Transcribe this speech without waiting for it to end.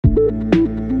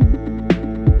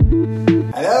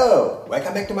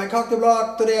Welcome back to my cocktail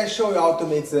blog. Today I show you how to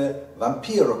make the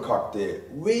Vampiro cocktail,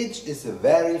 which is a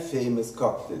very famous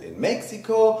cocktail in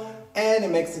Mexico. And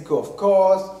in Mexico, of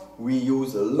course, we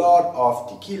use a lot of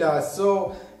tequila.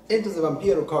 So into the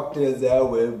Vampiro cocktail there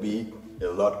will be a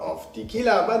lot of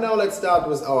tequila. But now let's start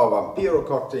with our Vampiro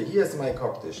cocktail. Here's my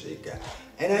cocktail shaker.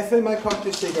 And I fill my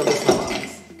cocktail shaker with some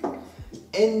ice.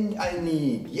 And I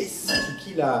need, yes,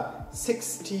 tequila.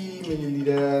 60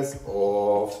 milliliters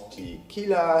of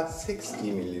tequila,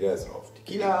 60 milliliters of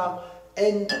tequila,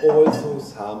 and also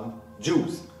some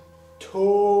juice.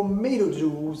 Tomato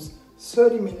juice,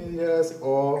 30 milliliters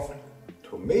of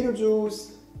tomato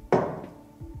juice,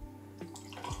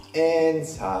 and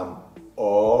some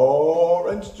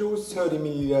orange juice, 30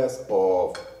 milliliters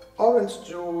of orange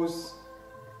juice,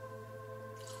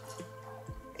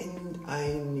 and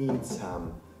I need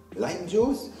some lime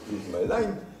juice. Use my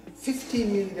lime. 15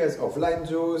 milliliters of lime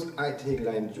juice. I take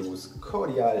lime juice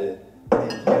cordial,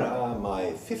 and here are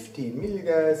my 15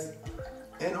 milliliters,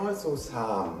 and also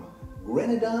some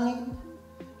Grenadine,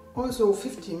 also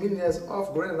 15 milliliters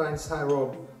of Grenadine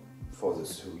syrup for the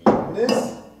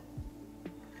sweetness,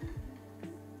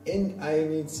 and I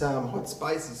need some hot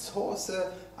spicy sauce.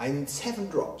 I need 7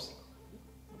 drops.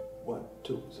 1,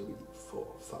 2, 3, 4,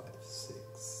 5, 6,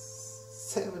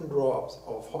 7 drops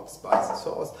of hot spicy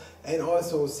sauce, and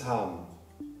also some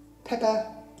pepper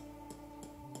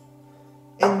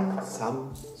and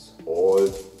some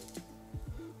salt.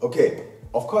 Okay,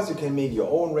 of course you can make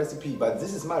your own recipe, but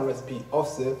this is my recipe of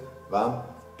the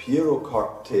Vampiro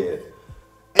cocktail.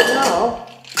 And now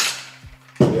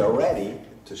we are ready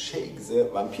to shake the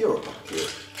Vampiro cocktail.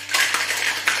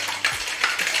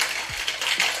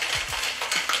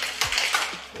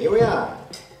 Here we are.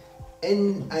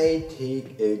 And I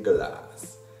take a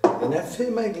glass, and I fill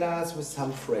my glass with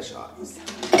some fresh ice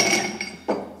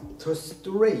to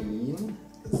strain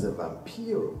the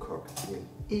Vampiro cocktail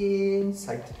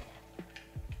inside.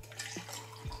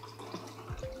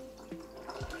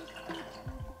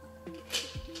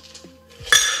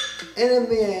 And in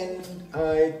the end,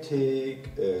 I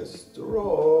take a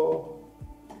straw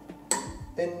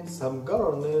and some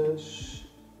garnish.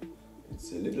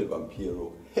 It's a little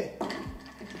Vampiro.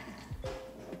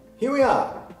 Here we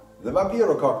are, the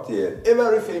Vampiro cocktail, a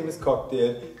very famous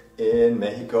cocktail in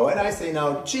Mexico. And I say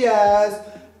now cheers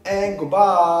and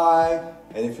goodbye.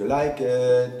 And if you like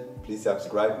it, please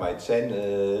subscribe my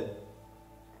channel.